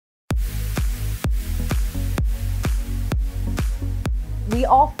We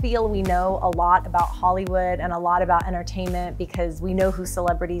all feel we know a lot about Hollywood and a lot about entertainment because we know who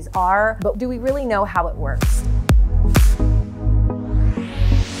celebrities are, but do we really know how it works?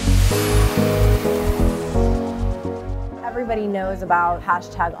 Everybody knows about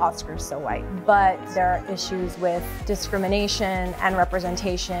 #OscarsSoWhite, but there are issues with discrimination and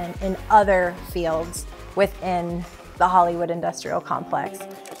representation in other fields within the Hollywood industrial complex.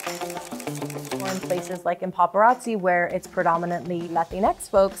 Or in places like in paparazzi, where it's predominantly Latinx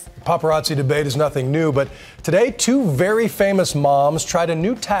folks. Paparazzi debate is nothing new, but today two very famous moms tried a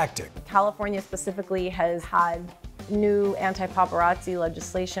new tactic. California specifically has had new anti-paparazzi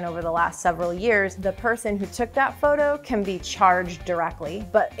legislation over the last several years. The person who took that photo can be charged directly,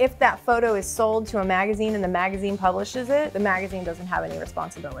 but if that photo is sold to a magazine and the magazine publishes it, the magazine doesn't have any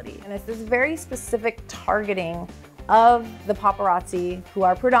responsibility. And it's this very specific targeting of the paparazzi, who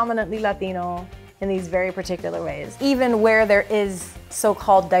are predominantly Latino, in these very particular ways. Even where there is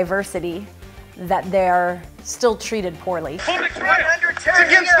so-called diversity, that they're still treated poorly. It's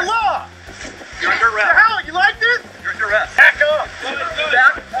against the law! You're under arrest. What the hell? You like this? You're under arrest. Back up.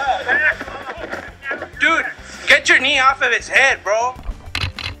 Back up. Dude, get your knee off of his head, bro.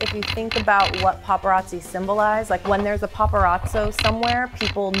 If you think about what paparazzi symbolize, like when there's a paparazzo somewhere,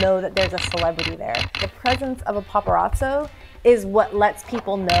 people know that there's a celebrity there. The presence of a paparazzo is what lets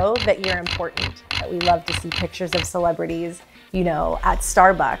people know that you're important. We love to see pictures of celebrities, you know, at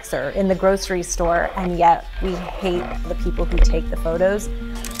Starbucks or in the grocery store, and yet we hate the people who take the photos.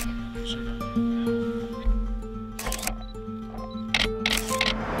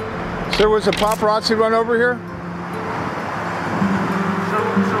 There was a paparazzi run over here?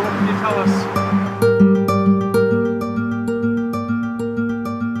 So what can you tell us?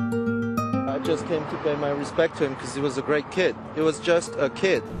 I just came to pay my respect to him because he was a great kid. He was just a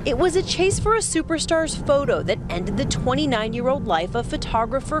kid. It was a chase for a superstar's photo that ended the 29-year-old life of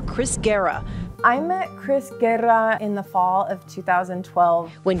photographer Chris Guerra. I met Chris Guerra in the fall of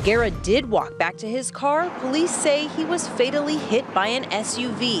 2012. When Guerra did walk back to his car, police say he was fatally hit by an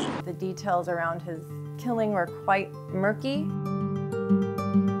SUV. The details around his killing were quite murky.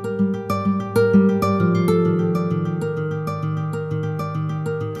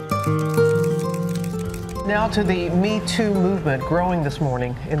 Now to the Me Too movement growing this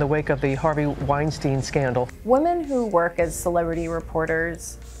morning in the wake of the Harvey Weinstein scandal. Women who work as celebrity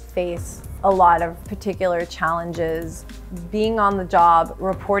reporters face a lot of particular challenges. Being on the job,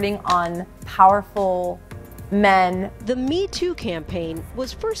 reporting on powerful men. The Me Too campaign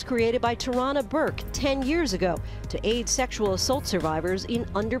was first created by Tarana Burke 10 years ago to aid sexual assault survivors in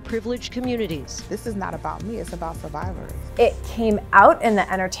underprivileged communities. This is not about me, it's about survivors. It came out in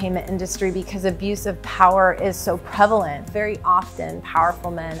the entertainment industry because abuse of power is so prevalent. Very often, powerful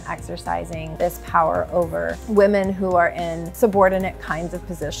men exercising this power over women who are in subordinate kinds of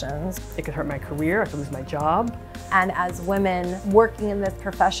positions. It could hurt my career, I could lose my job. And as women working in this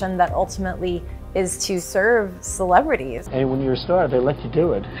profession that ultimately is to serve celebrities. And when you're a star, they let you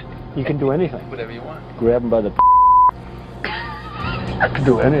do it. You can do anything. Whatever you want. Grab them by the I can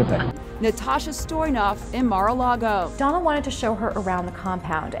do anything. Natasha Stoynoff in Mar-a-Lago. Donald wanted to show her around the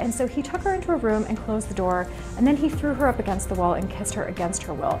compound, and so he took her into a room and closed the door, and then he threw her up against the wall and kissed her against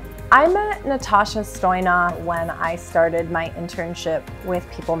her will. I met Natasha Stoynoff when I started my internship with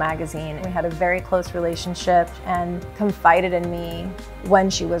People magazine. We had a very close relationship and confided in me when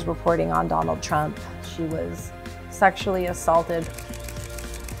she was reporting on Donald Trump. She was sexually assaulted.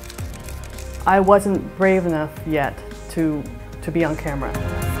 I wasn't brave enough yet to be on camera.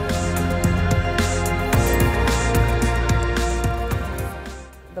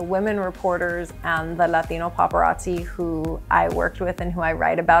 The women reporters and the Latino paparazzi who I worked with and who I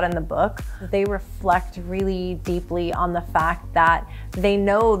write about in the book, they reflect really deeply on the fact that they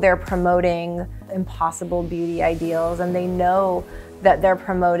know they're promoting impossible beauty ideals, and they know that they're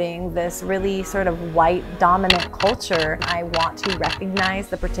promoting this really sort of white dominant culture. I want to recognize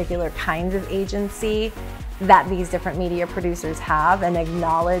the particular kinds of agency that these different media producers have and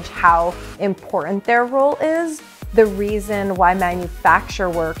acknowledge how important their role is. The reason why manufacture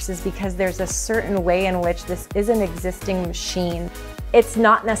works is because there's a certain way in which this is an existing machine. It's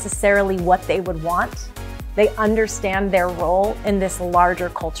not necessarily what they would want. They understand their role in this larger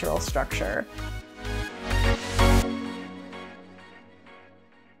cultural structure.